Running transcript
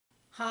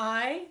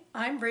Hi,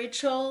 I'm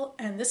Rachel,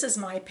 and this is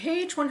my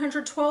page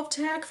 112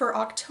 tag for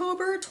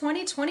October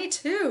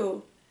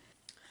 2022.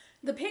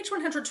 The page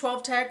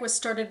 112 tag was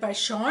started by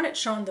Sean at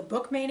Sean the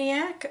Book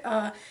Maniac.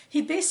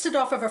 He based it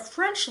off of a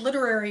French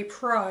literary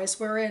prize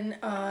wherein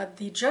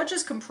the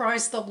judges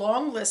comprised the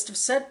long list of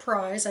said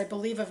prize, I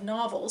believe of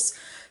novels,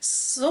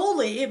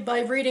 solely by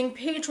reading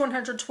page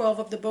 112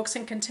 of the books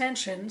in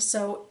contention.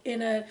 So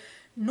in a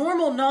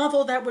normal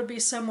novel, that would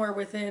be somewhere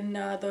within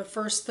the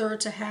first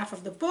third to half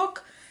of the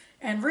book.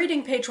 And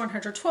reading page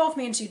 112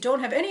 means you don't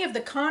have any of the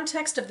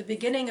context of the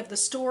beginning of the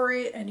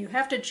story, and you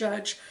have to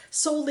judge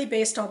solely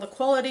based on the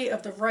quality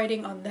of the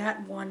writing on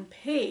that one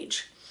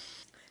page.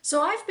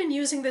 So I've been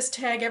using this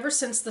tag ever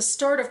since the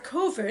start of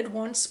COVID,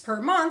 once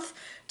per month,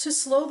 to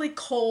slowly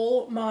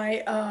cull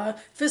my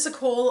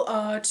physical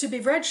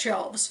to-be-read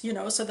shelves,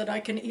 so that I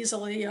can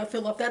easily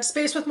fill up that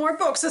space with more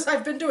books, as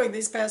I've been doing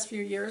these past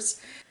few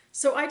years.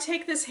 So I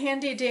take this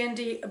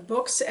handy-dandy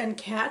Books and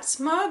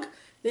Cats mug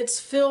that's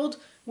filled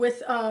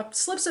with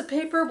slips of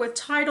paper with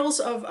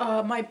titles of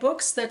my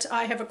books that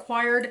I have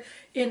acquired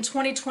in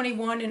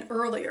 2021 and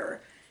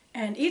earlier.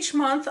 And each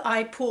month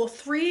I pull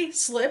 3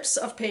 slips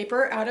of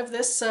paper out of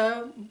this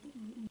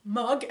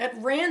mug at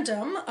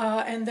random,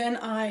 and then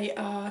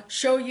I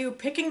show you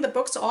picking the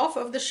books off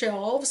of the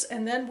shelves,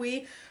 and then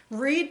we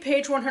read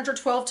page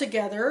 112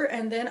 together,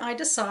 and then I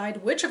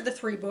decide which of the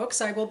 3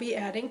 books I will be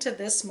adding to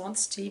this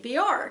month's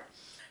TBR.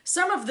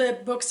 Some of the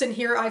books in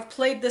here I've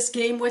played this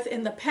game with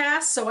in the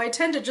past, so I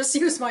tend to just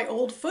use my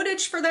old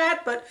footage for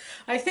that, but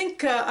I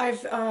think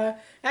I've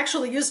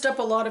actually used up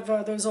a lot of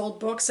those old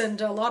books, and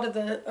a lot of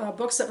the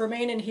books that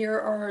remain in here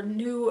are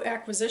new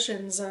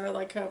acquisitions,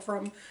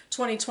 from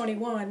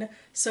 2021,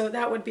 so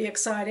that would be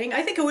exciting.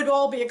 I think it would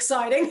all be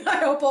exciting. I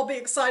hope I'll be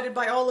excited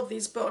by all of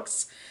these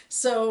books.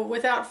 So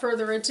without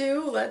further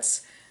ado,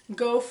 let's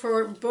go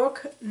for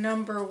book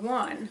number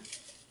 1.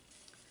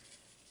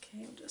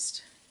 Okay, I'm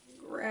just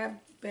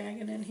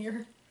bagging in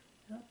here.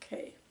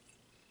 Okay.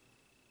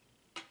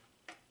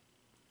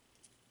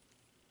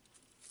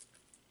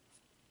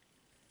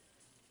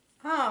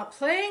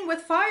 Playing with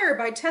Fire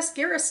by Tess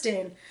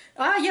Gerstein.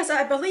 Yes,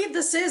 I believe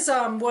this is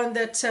one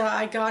that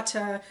I got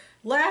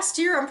last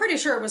year. I'm pretty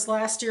sure it was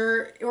last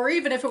year, or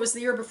even if it was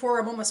the year before,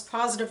 I'm almost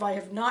positive I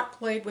have not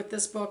played with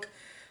this book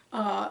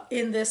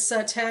in this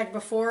tag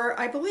before.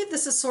 I believe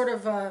this is sort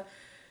of a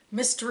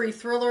mystery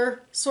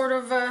thriller, sort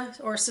of,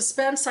 or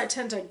suspense. I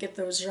tend to get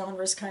those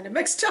genres kind of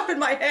mixed up in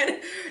my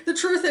head. The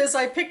truth is,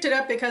 I picked it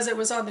up because it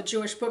was on the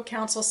Jewish Book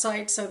Council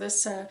site, so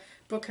this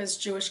book has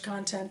Jewish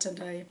content,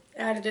 and I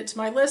added it to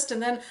my list,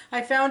 and then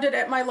I found it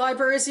at my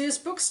library's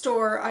used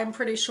bookstore, I'm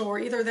pretty sure.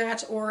 Either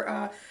that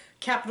or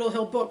Capitol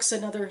Hill Books,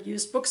 another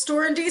used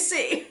bookstore in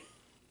DC.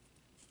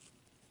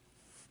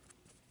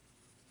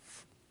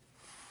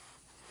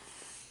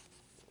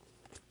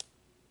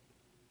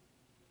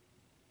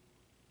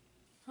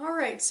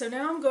 Alright, so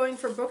now I'm going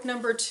for book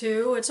number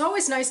 2. It's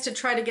always nice to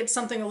try to get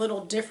something a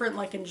little different,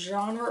 like in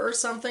genre or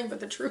something, but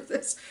the truth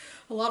is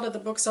a lot of the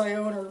books I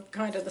own are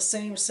kind of the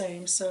same,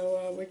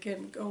 so we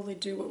can only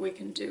do what we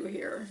can do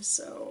here.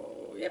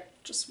 So, yep,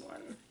 just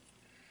one.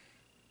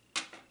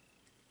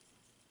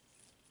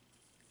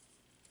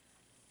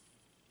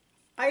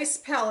 Ice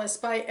Palace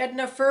by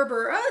Edna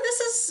Ferber.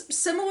 This is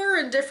similar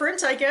and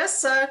different, I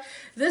guess.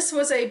 This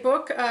was a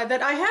book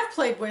that I have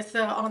played with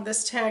on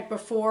this tag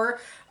before,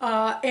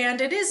 and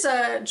it is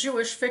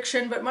Jewish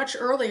fiction, but much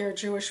earlier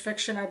Jewish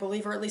fiction, I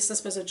believe, or at least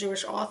this was a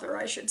Jewish author,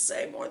 I should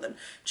say, more than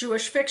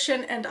Jewish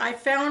fiction. And I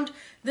found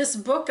this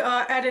book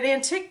at an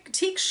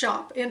antique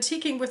shop,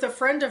 antiquing with a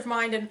friend of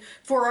mine, and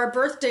for our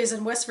birthdays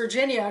in West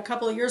Virginia a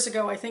couple of years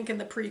ago, I think in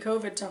the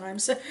pre-COVID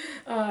times,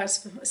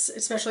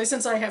 especially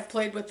since I have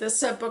played with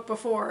this book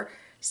before.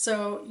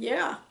 So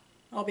yeah,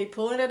 I'll be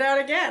pulling it out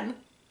again.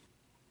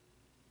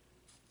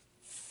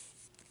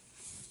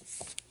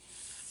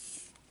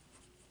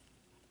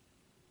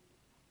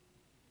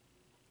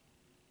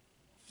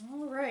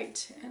 All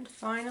right, and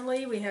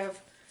finally we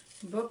have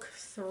book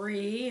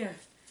 3.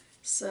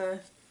 So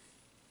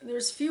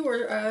there's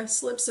fewer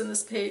slips in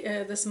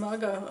this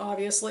mug,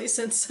 obviously,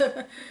 since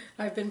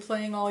I've been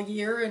playing all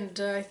year, and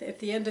at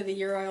the end of the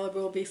year I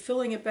will be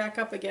filling it back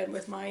up again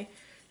with my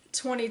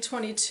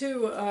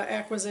 2022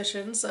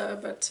 acquisitions,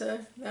 but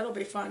that'll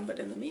be fun. But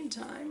in the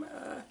meantime,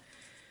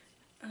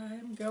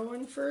 I'm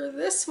going for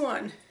this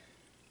one.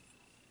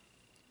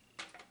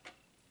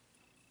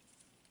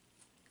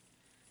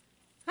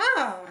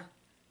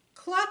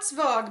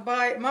 Klotzvog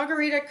by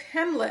Margarita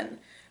Kemlin,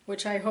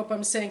 which I hope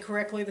I'm saying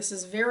correctly. This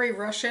is very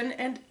Russian,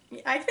 and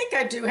I think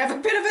I do have a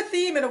bit of a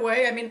theme in a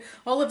way. I mean,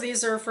 all of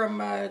these are from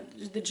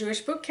the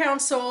Jewish Book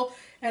Council,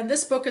 and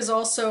this book is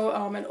also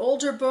an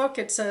older book.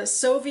 It's a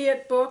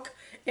Soviet book,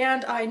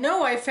 and I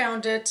know I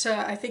found it,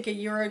 I think a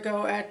year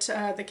ago at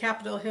the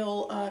Capitol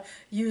Hill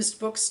used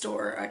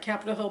bookstore,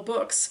 Capitol Hill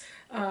Books.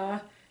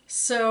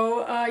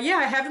 Yeah,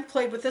 I haven't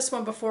played with this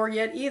one before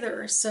yet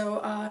either,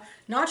 so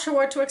not sure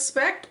what to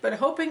expect, but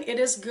hoping it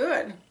is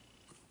good.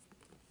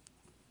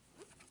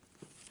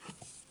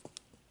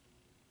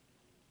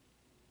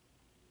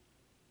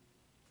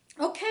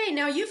 Okay,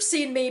 now you've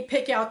seen me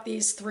pick out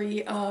these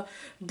three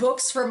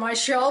books for my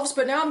shelves,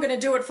 but now I'm going to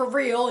do it for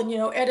real and,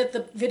 edit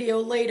the video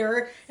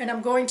later. And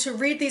I'm going to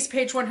read these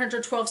page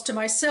 112s to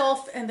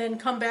myself and then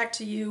come back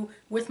to you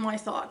with my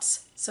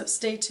thoughts. So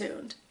stay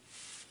tuned.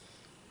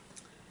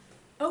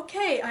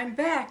 Okay, I'm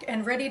back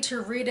and ready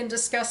to read and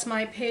discuss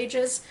my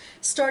pages,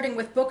 starting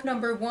with book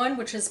number 1,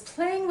 which is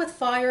Playing with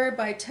Fire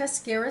by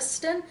Tess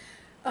Garriston.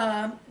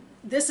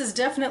 This is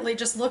definitely,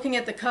 just looking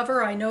at the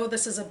cover, I know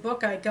this is a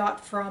book I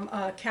got from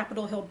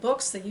Capitol Hill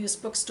Books, the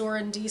used bookstore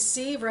in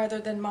DC, rather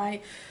than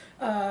my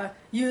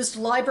used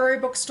library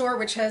bookstore,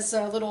 which has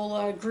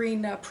little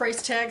green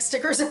price tag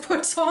stickers it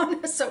puts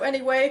on. So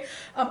anyway,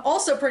 I'm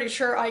also pretty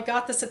sure I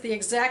got this at the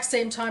exact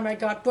same time I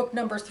got book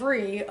number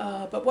 3,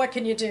 but what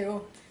can you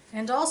do?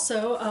 And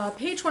also,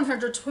 page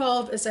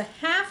 112 is a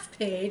half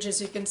page,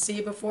 as you can see,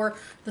 before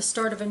the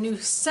start of a new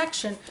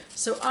section.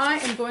 So I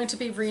am going to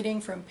be reading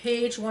from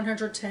page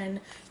 110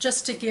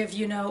 just to give,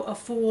 a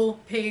full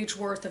page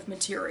worth of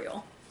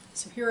material.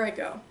 So here I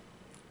go.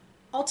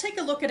 I'll take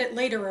a look at it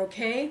later,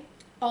 okay?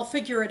 I'll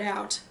figure it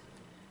out.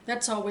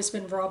 That's always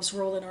been Rob's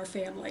role in our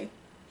family.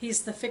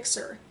 He's the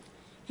fixer.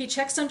 He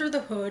checks under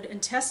the hood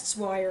and tests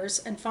wires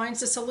and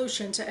finds a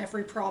solution to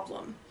every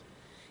problem.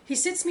 He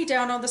sits me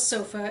down on the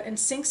sofa and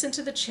sinks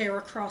into the chair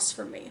across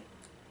from me.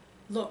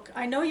 Look,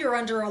 I know you're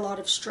under a lot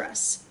of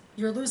stress.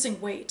 You're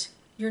losing weight.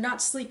 You're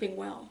not sleeping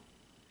well.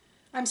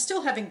 I'm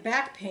still having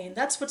back pain.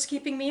 That's what's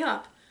keeping me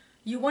up.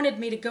 You wanted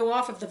me to go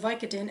off of the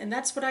Vicodin, and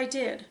that's what I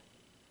did.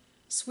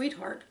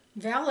 Sweetheart,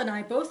 Val and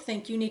I both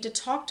think you need to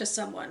talk to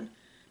someone.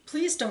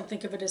 Please don't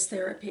think of it as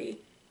therapy.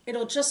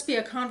 It'll just be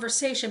a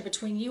conversation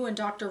between you and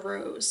Dr.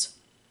 Rose.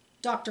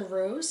 Dr.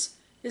 Rose?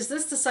 Is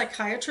this the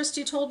psychiatrist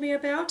you told me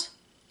about?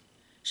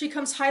 She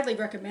comes highly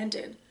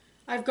recommended.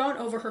 I've gone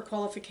over her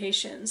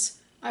qualifications.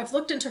 I've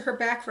looked into her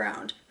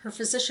background, her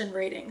physician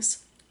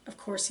ratings. Of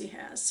course he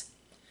has.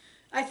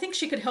 I think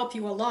she could help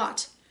you a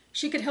lot.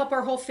 She could help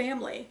our whole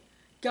family.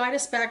 Guide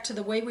us back to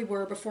the way we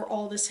were before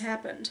all this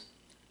happened.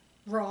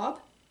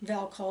 Rob,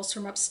 Val calls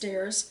from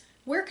upstairs,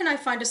 where can I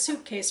find a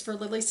suitcase for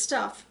Lily's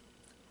stuff?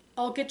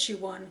 I'll get you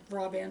one,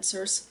 Rob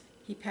answers.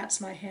 He pats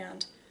my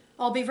hand.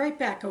 I'll be right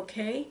back,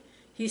 okay?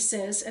 He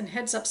says and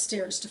heads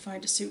upstairs to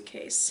find a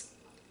suitcase.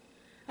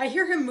 I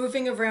hear him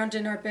moving around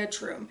in our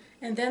bedroom,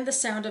 and then the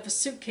sound of a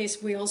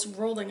suitcase wheels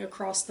rolling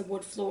across the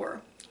wood floor.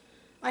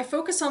 I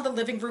focus on the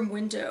living room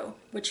window,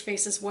 which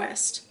faces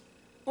west.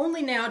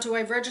 Only now do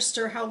I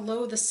register how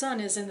low the sun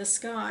is in the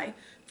sky,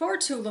 far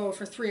too low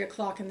for 3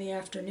 o'clock in the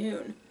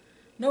afternoon.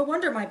 No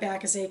wonder my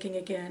back is aching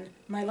again.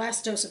 My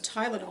last dose of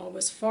Tylenol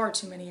was far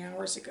too many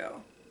hours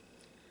ago.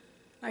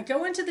 I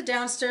go into the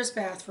downstairs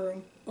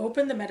bathroom,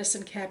 open the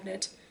medicine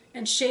cabinet,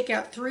 and shake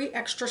out 3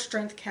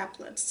 extra-strength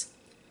caplets.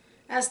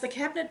 As the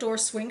cabinet door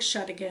swings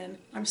shut again,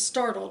 I'm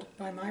startled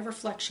by my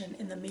reflection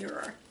in the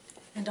mirror.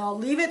 And I'll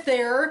leave it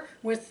there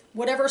with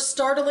whatever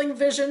startling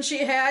vision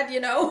she had,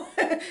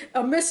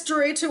 a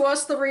mystery to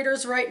us, the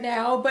readers, right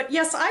now. But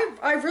yes,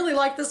 I really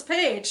like this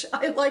page.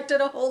 I liked it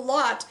a whole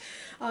lot.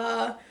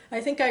 I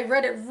think I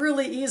read it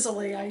really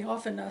easily. I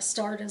often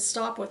start and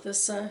stop with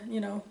this,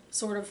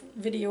 sort of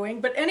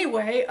videoing. But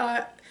anyway,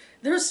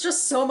 there's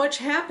just so much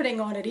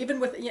happening on it, even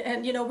with,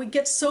 and we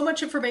get so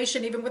much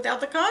information even without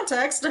the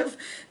context of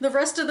the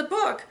rest of the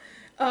book.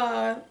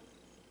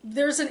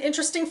 There's an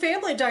interesting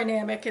family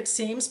dynamic, it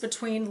seems,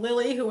 between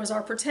Lily, who is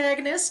our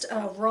protagonist,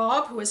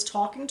 Rob, who is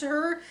talking to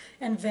her,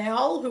 and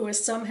Val, who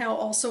is somehow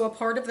also a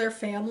part of their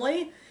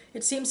family.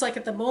 It seems like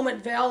at the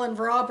moment Val and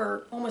Rob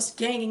are almost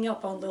ganging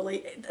up on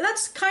Lily.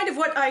 That's kind of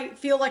what I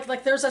feel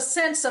like there's a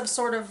sense of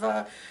sort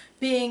of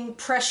being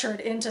pressured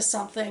into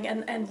something,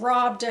 and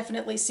Rob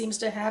definitely seems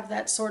to have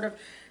that sort of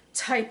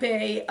type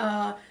A,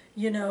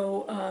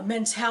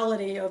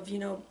 mentality of,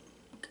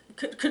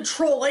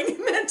 controlling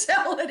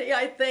mentality,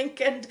 I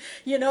think. And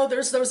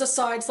there's those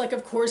asides, like,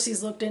 of course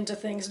he's looked into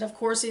things, and of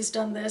course he's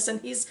done this, and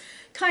he's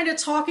kind of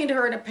talking to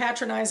her in a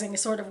patronizing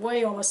sort of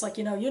way, almost like,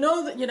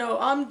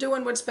 I'm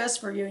doing what's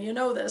best for you,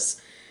 this.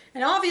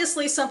 And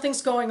obviously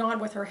something's going on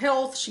with her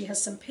health. She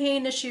has some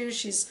pain issues.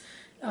 She's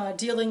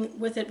dealing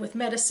with it with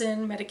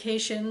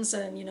medications,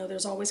 and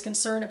there's always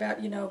concern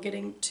about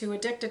getting too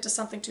addicted to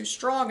something too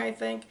strong, I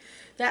think,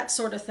 that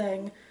sort of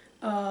thing.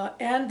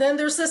 And then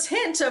there's this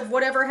hint of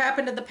whatever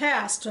happened in the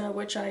past,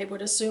 which I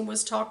would assume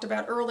was talked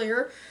about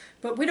earlier,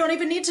 but we don't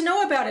even need to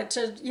know about it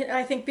to,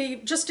 I think, be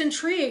just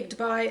intrigued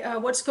by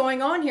what's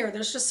going on here.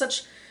 There's just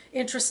such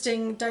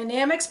interesting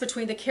dynamics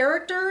between the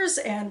characters,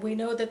 and we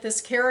know that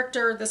this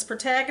character, this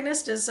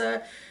protagonist, is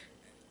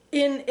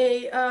in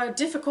a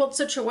difficult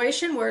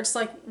situation where it's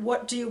like,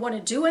 what do you want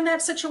to do in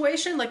that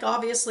situation? Like,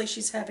 obviously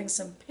she's having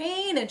some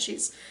pain, and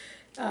she's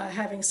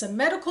having some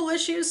medical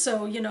issues,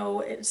 so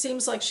it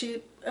seems like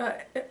she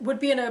would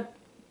be in a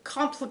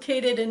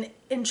complicated and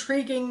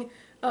intriguing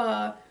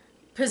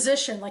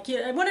position. Like,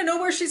 I want to know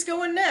where she's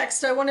going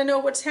next. I want to know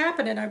what's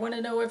happening. I want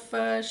to know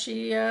if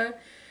she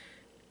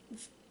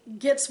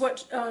gets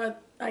what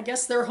I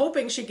guess they're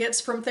hoping she gets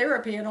from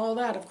therapy and all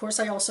that. Of course,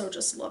 I also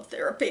just love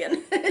therapy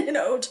and,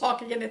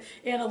 talking and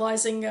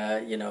analyzing,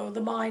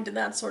 the mind and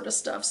that sort of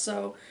stuff.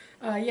 So,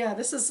 yeah,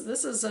 this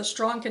is a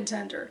strong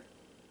contender.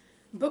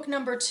 Book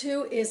number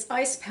 2 is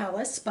Ice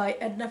Palace by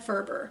Edna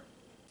Ferber.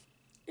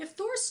 If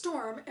Thor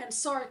Storm and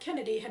Sarah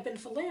Kennedy had been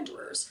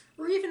philanderers,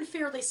 or even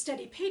fairly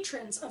steady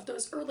patrons of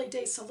those early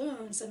day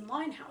saloons and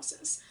wine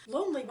houses,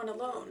 lonely when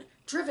alone,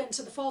 driven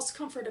to the false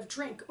comfort of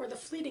drink or the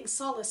fleeting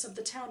solace of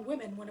the town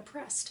women when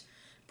oppressed,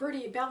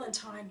 Bertie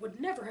Ballantyne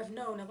would never have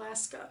known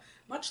Alaska,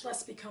 much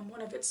less become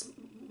one of its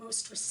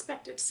most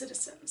respected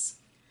citizens.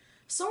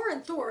 Sarah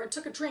and Thor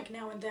took a drink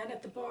now and then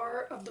at the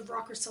bar of the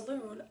Rocker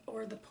Saloon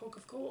or the Poke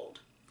of Gold.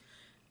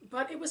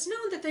 But it was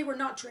known that they were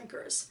not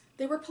drinkers.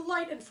 They were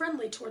polite and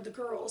friendly toward the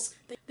girls.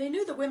 They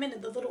knew the women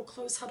in the little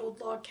close-huddled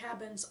log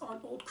cabins on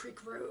Old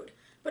Creek Road,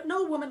 but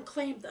no woman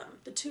claimed them.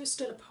 The two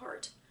stood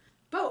apart.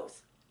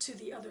 Both, to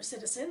the other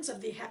citizens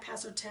of the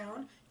haphazard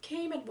town,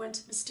 came and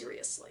went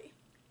mysteriously.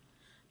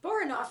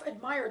 Baranoff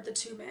admired the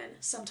two men,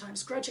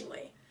 sometimes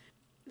grudgingly.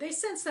 They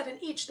sensed that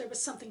in each there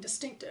was something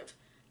distinctive.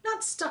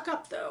 Not stuck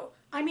up, though.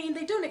 I mean,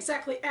 they don't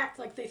exactly act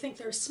like they think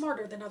they're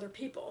smarter than other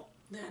people.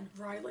 Then,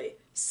 wryly,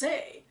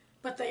 say,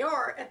 but they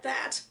are at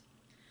that.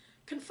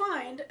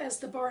 Confined, as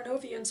the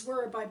Baranovians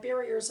were by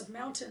barriers of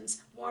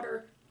mountains,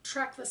 water,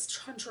 trackless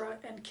tundra,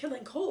 and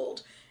killing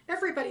cold,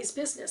 everybody's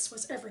business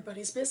was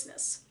everybody's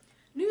business.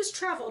 News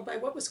traveled by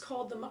what was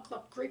called the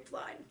mukluk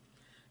grapevine.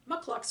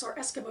 Mukluks are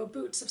Eskimo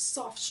boots of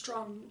soft,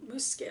 strong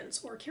moose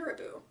skins or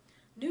caribou.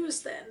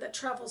 News, then, that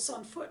travels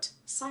on foot,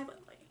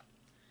 silently.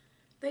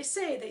 They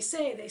say, they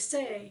say, they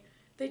say.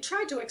 They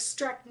tried to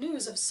extract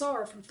news of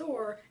Sar from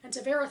Thor and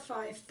to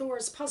verify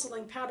Thor's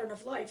puzzling pattern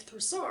of life through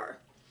Sar.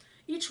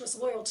 Each was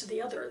loyal to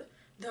the other,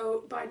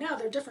 though by now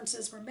their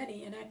differences were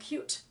many and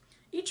acute.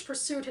 Each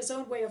pursued his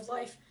own way of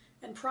life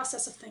and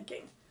process of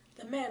thinking.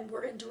 The men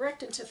were in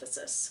direct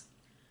antithesis.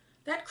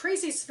 That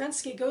crazy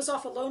Svensky goes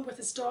off alone with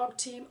his dog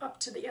team up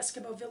to the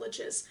Eskimo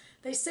villages.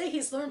 They say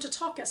he's learned to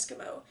talk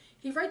Eskimo.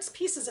 He writes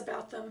pieces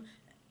about them,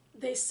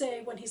 they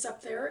say, when he's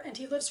up there, and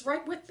he lives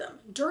right with them,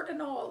 dirt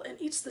and all,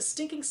 and eats the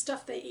stinking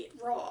stuff they eat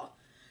raw.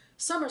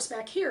 Summers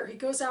back here, he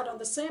goes out on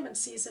the salmon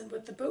season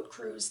with the boat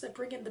crews that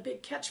bring in the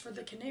big catch for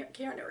the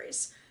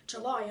Canaries,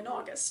 July and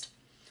August.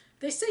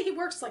 They say he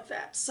works like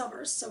that,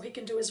 summers, so he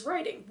can do his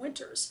writing,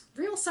 winters,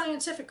 real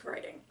scientific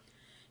writing.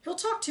 He'll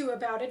talk to you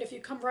about it if you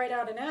come right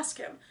out and ask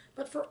him,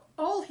 but for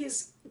all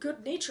he's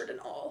good-natured and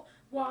all,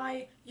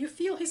 why, you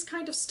feel he's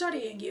kind of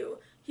studying you.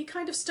 He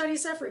kind of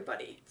studies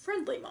everybody.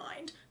 Friendly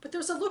mind. But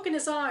there's a look in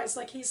his eyes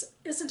like he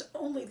isn't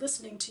only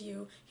listening to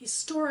you, he's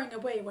storing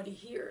away what he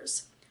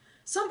hears.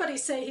 Somebody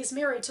say he's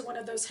married to one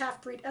of those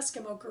half-breed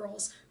Eskimo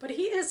girls, but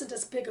he isn't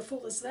as big a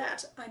fool as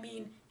that. I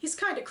mean, he's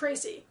kind of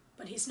crazy,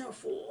 but he's no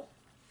fool.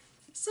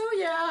 So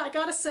yeah, I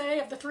gotta say,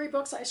 of the 3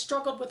 books, I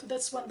struggled with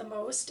this one the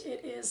most.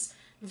 It is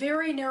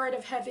very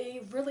narrative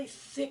heavy, really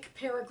thick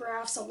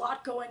paragraphs, a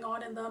lot going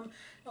on in them,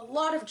 a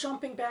lot of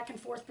jumping back and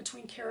forth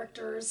between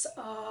characters.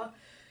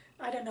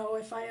 I don't know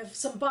if I have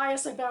some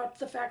bias about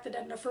the fact that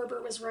Edna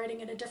Ferber was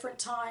writing in a different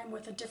time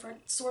with a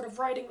different sort of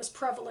writing was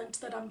prevalent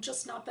that I'm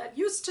just not that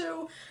used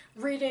to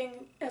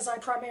reading, as I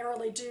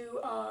primarily do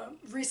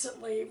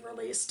recently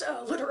released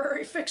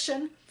literary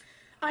fiction.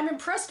 I'm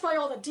impressed by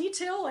all the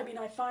detail. I mean,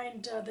 I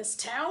find this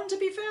town to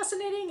be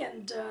fascinating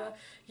and,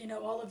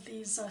 all of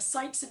these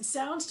sights and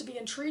sounds to be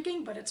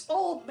intriguing, but it's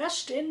all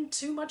meshed in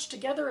too much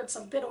together. It's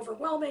a bit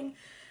overwhelming.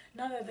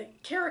 None of the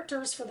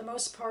characters, for the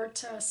most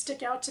part,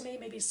 stick out to me.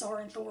 Maybe Sar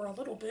and Thor a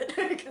little bit,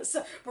 because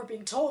we're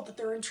being told that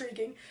they're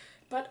intriguing.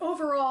 But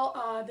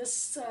overall,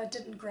 this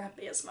didn't grab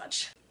me as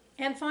much.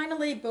 And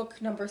finally,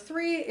 book number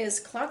 3 is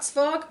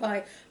Klatzvog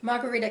by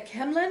Margarita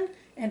Kemlin,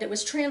 and it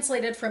was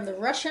translated from the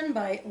Russian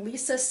by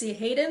Lisa C.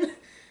 Hayden.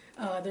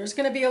 There's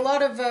going to be a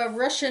lot of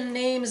Russian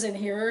names in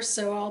here,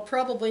 so I'll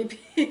probably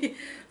be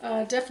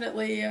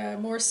definitely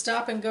more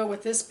stop and go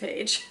with this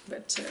page.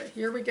 But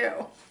here we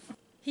go.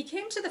 He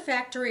came to the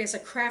factory as a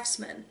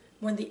craftsman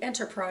when the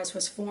enterprise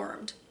was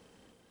formed.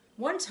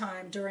 One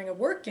time during a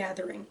work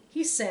gathering,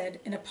 he said,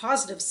 in a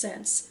positive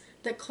sense,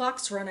 that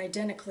clocks run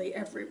identically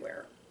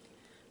everywhere,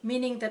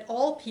 meaning that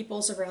all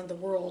peoples around the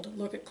world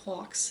look at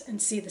clocks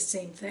and see the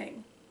same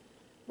thing.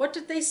 What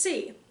did they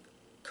see?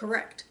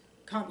 Correct,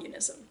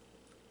 communism.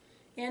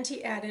 And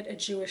he added a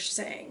Jewish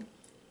saying,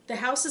 "The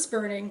house is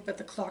burning, but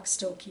the clock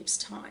still keeps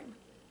time."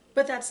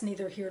 But that's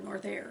neither here nor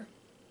there.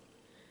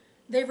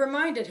 They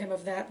reminded him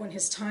of that when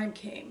his time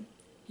came.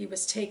 He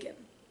was taken.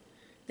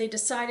 They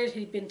decided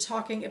he'd been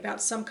talking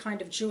about some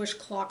kind of Jewish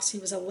clocks he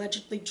was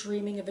allegedly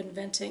dreaming of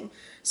inventing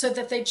so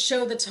that they'd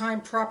show the time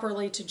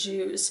properly to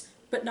Jews,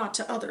 but not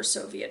to other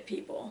Soviet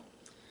people.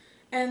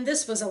 And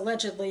this was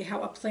allegedly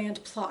how a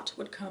planned plot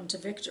would come to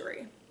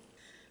victory.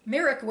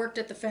 Merrick worked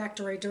at the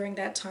factory during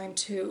that time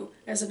too,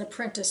 as an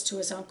apprentice to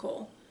his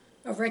uncle,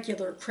 a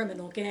regular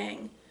criminal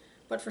gang,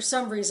 but for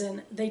some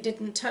reason they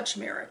didn't touch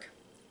Merrick.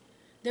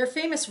 Their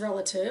famous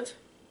relative,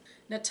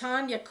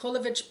 Natan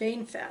Yakovlevich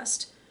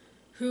Bainfast,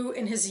 who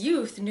in his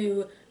youth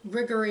knew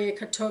Grigory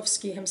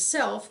Kotovsky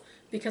himself,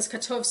 because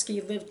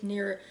Kotovsky lived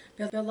near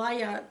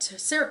Belaya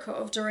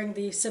Tserkov during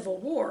the Civil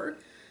War,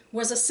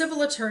 was a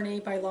civil attorney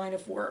by line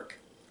of work.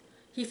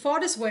 He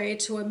fought his way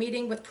to a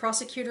meeting with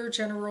Prosecutor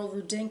General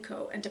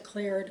Rudenko and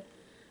declared,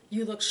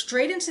 "You look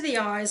straight into the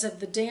eyes of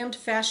the damned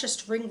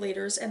fascist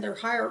ringleaders and their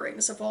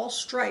hirelings of all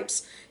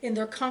stripes in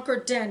their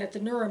conquered den at the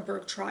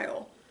Nuremberg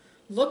trial.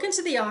 Look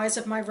into the eyes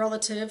of my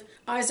relative,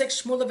 Isaac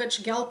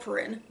Shmulevich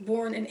Galperin,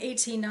 born in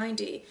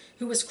 1890,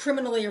 who was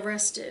criminally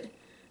arrested.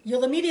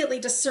 You'll immediately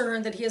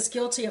discern that he is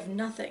guilty of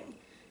nothing,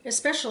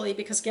 especially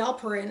because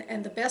Galperin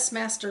and the best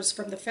masters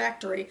from the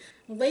factory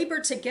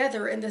labored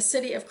together in the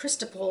city of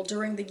Christopol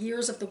during the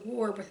years of the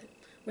war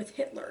with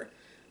Hitler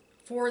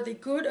for the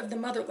good of the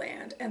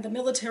motherland and the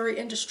military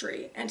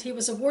industry, and he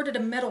was awarded a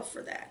medal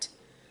for that.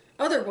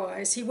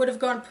 Otherwise, he would have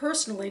gone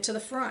personally to the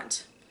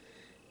front.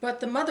 But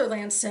the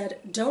motherland said,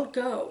 'Don't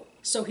go,'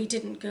 so he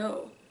didn't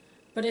go.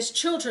 But his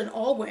children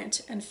all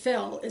went and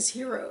fell as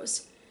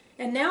heroes.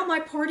 And now my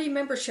party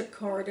membership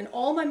card and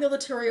all my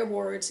military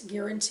awards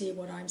guarantee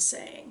what I'm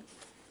saying."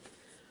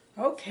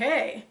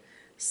 Okay,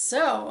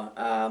 so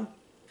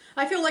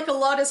I feel like a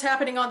lot is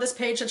happening on this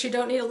page that you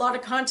don't need a lot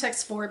of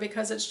context for,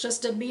 because it's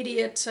just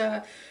immediate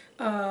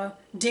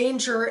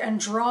danger and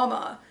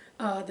drama.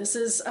 This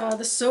is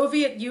the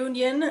Soviet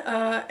Union,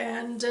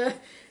 and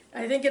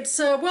I think it's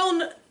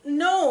well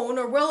known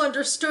or well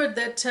understood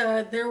that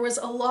there was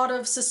a lot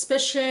of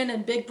suspicion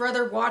and Big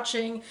Brother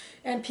watching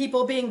and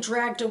people being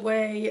dragged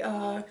away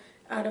out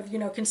of,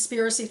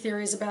 conspiracy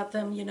theories about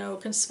them,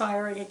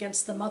 conspiring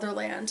against the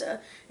motherland.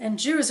 And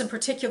Jews in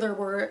particular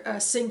were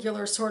a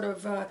singular sort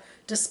of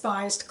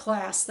despised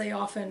class. They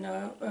often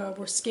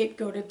were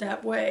scapegoated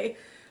that way.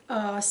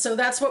 So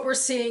that's what we're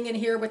seeing in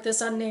here with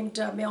this unnamed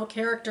male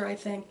character, I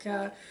think.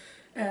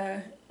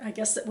 I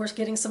guess that we're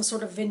getting some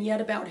sort of vignette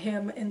about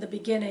him in the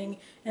beginning,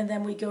 and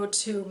then we go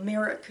to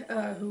Merrick,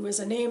 who is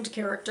a named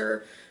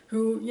character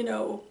who,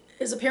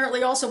 is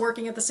apparently also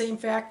working at the same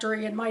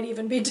factory and might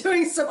even be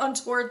doing some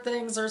untoward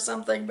things or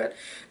something, but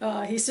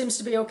he seems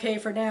to be okay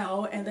for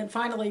now. And then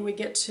finally we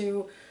get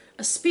to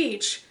a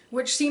speech,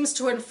 which seems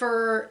to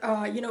infer,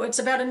 it's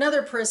about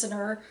another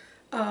prisoner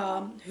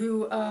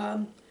who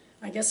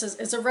I guess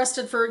is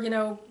arrested for,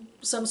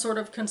 some sort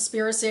of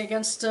conspiracy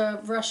against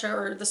Russia,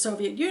 or the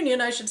Soviet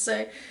Union, I should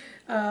say.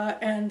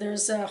 And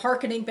there's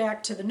hearkening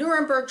back to the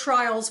Nuremberg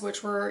trials,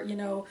 which were,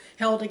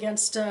 held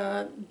against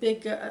the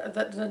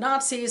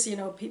Nazis,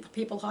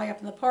 people high up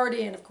in the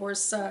party, and of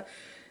course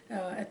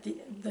at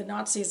the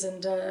Nazis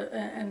and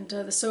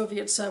the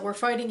Soviets were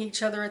fighting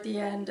each other at the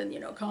end,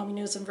 and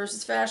communism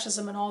versus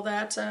fascism and all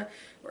that,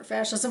 or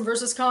fascism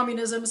versus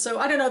communism. So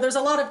I don't know, there's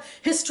a lot of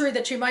history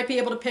that you might be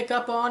able to pick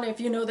up on if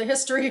you know the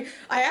history.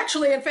 I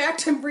actually, in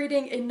fact, am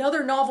reading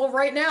another novel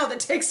right now that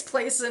takes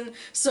place in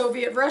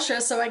Soviet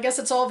Russia, so I guess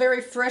it's all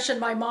very fresh in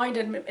my mind,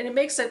 and it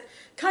makes it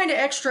kind of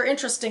extra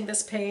interesting,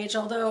 this page,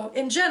 although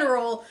in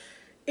general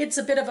it's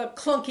a bit of a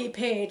clunky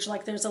page.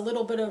 Like, there's a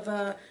little bit of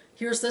a,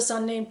 here's this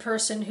unnamed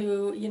person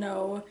who,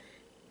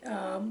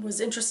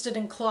 was interested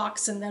in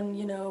clocks and then,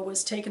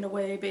 was taken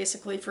away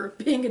basically for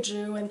being a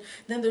Jew. And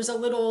then there's a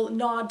little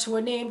nod to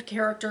a named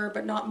character,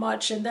 but not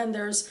much. And then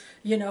there's,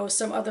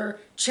 some other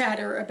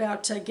chatter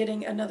about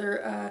getting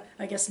another,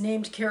 I guess,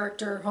 named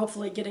character,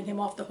 hopefully getting him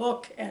off the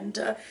hook.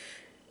 And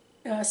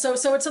so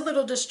it's a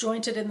little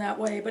disjointed in that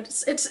way, but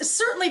it's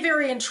certainly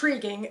very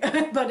intriguing,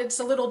 but it's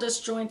a little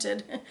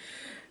disjointed.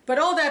 But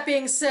all that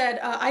being said,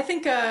 I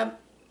think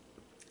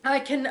I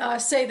can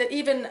say that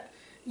even,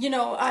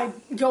 I'm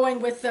going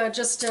with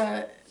just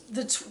the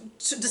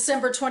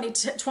December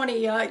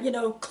 2020,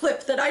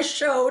 clip that I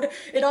showed.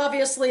 It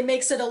obviously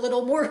makes it a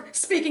little more,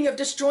 speaking of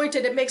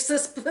disjointed, it makes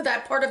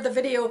that part of the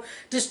video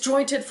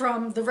disjointed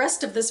from the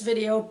rest of this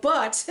video,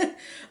 but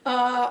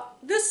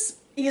this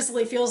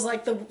easily feels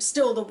like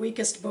still the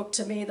weakest book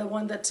to me, the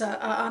one that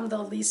I'm the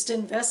least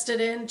invested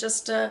in.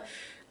 Just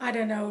I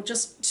don't know,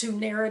 just too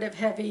narrative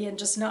heavy and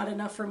just not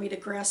enough for me to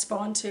grasp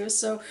onto.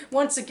 So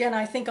once again,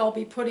 I think I'll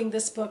be putting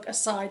this book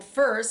aside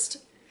first.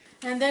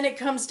 And then it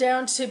comes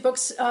down to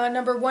books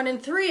number 1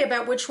 and 3,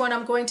 about which one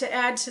I'm going to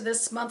add to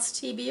this month's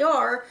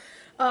TBR.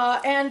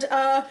 And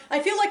I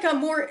feel like I'm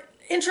more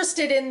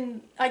interested in,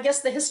 I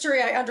guess, the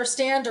history I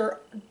understand or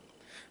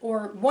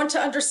want to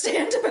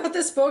understand about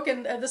this book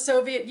and the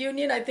Soviet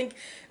Union. I think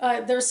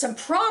there's some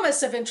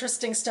promise of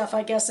interesting stuff,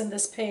 I guess, in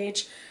this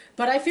page.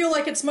 But I feel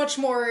like it's much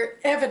more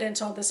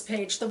evident on this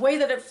page. The way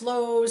that it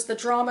flows, the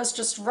drama's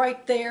just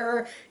right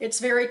there. It's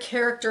very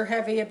character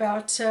heavy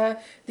about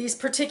these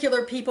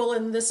particular people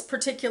in this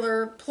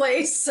particular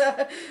place.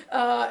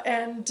 I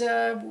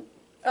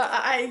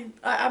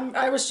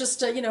was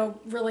just,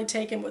 really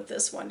taken with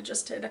this one. It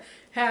just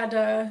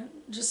had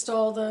just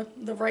all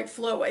the right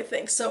flow, I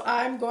think. So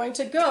I'm going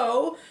to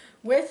go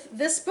with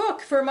this book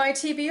for my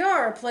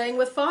TBR, Playing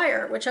with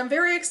Fire, which I'm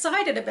very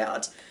excited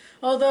about.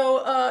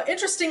 Although,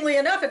 interestingly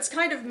enough, it's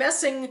kind of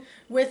messing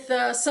with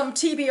some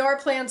TBR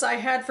plans I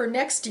had for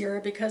next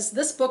year, because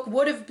this book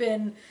would have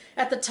been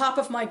at the top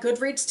of my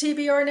Goodreads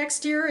TBR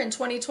next year in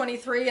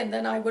 2023, and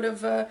then I would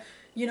have,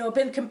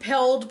 been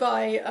compelled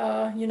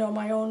by,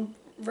 my own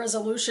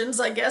resolutions,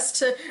 I guess,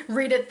 to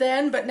read it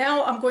then, but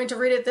now I'm going to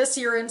read it this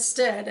year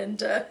instead,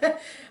 and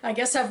I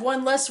guess have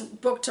one less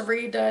book to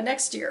read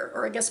next year,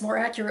 or I guess more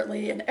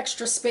accurately, an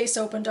extra space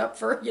opened up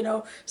for, you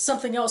know,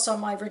 something else on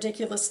my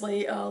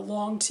ridiculously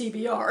long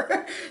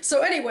TBR.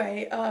 So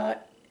anyway,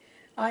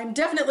 I'm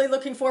definitely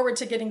looking forward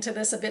to getting to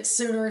this a bit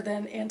sooner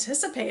than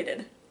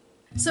anticipated.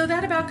 So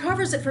that about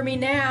covers it for me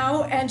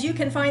now, and you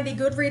can find the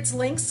Goodreads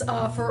links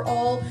for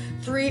all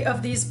 3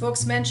 of these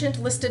books mentioned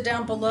listed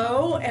down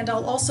below, and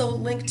I'll also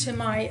link to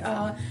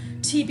my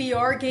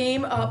TBR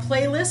game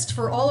playlist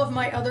for all of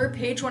my other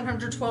page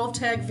 112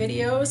 tag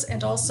videos,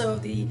 and also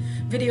the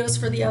videos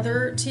for the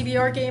other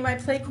TBR game I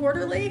play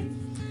quarterly.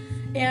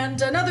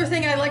 And another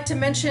thing I'd like to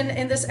mention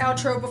in this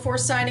outro before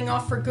signing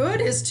off for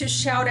good is to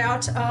shout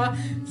out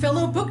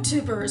fellow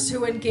booktubers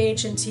who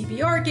engage in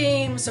TBR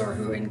games or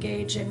who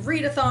engage in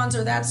readathons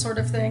or that sort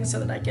of thing, so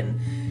that I can,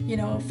 you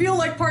know, feel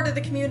like part of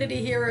the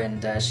community here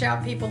and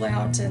shout people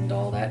out and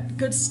all that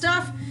good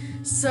stuff.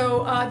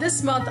 So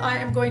this month I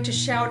am going to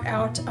shout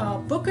out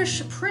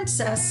Bookish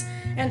Princess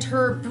and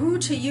her Boo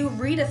to You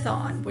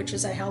Readathon, which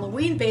is a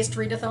Halloween-based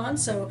readathon,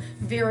 so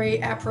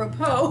very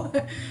apropos.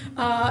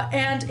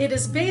 And it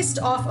is based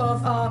off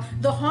of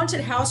the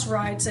haunted house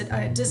rides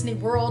at Disney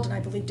World and I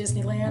believe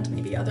Disneyland,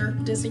 maybe other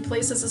Disney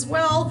places as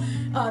well.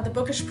 The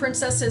Bookish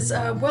Princess is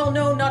well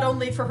known not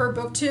only for her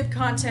BookTube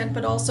content,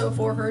 but also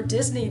for her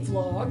Disney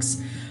vlogs.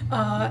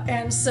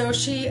 And so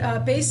she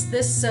based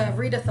this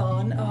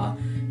readathon.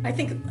 I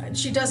think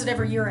she does it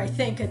every year, I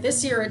think.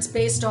 This year it's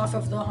based off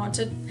of the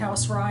haunted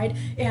house ride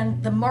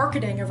and the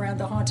marketing around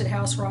the haunted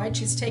house ride.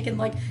 She's taken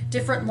like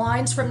different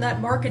lines from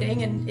that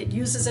marketing and it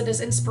uses it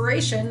as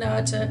inspiration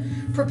to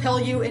propel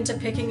you into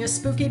picking a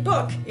spooky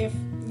book, if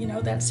you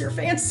know that's your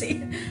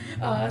fancy.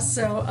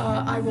 So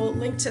I will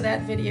link to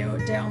that video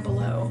down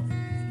below.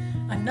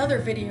 Another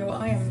video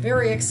I am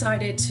very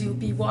excited to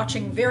be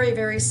watching very,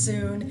 very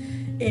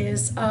soon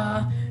is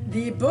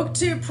the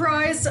BookTube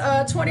Prize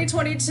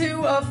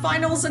 2022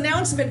 finals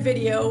announcement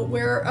video,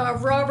 where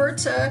Robert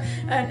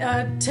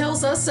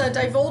tells us,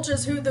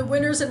 divulges who the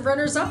winners and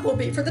runners-up will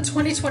be for the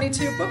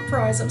 2022 book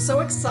prize. I'm so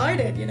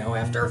excited, you know,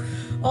 after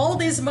all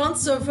these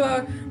months of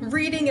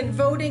reading and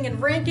voting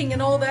and ranking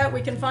and all that,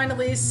 we can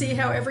finally see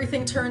how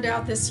everything turned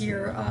out this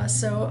year.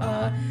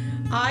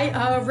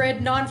 I read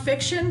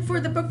nonfiction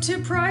for the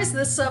BookTube Prize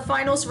this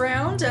finals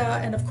round,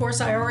 and of course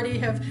I already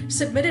have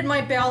submitted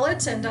my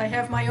ballot and I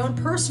have my own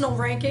personal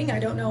ranking. I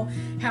don't know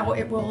how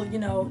it will, you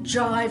know,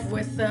 jive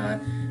with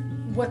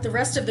what the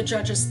rest of the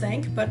judges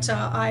think, but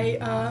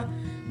I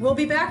will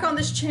be back on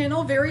this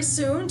channel very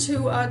soon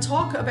to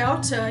talk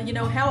about, you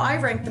know, how I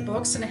ranked the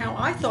books and how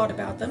I thought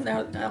about them.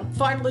 Now I'll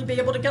finally be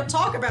able to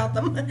talk about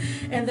them,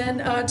 and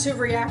then to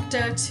react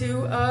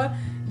to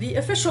the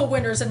official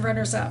winners and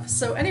runners-up.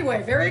 So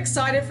anyway, very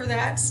excited for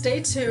that. Stay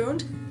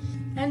tuned.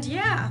 And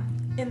yeah,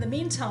 in the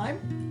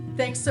meantime,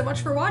 thanks so much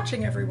for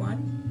watching,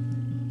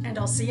 everyone. And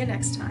I'll see you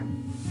next time.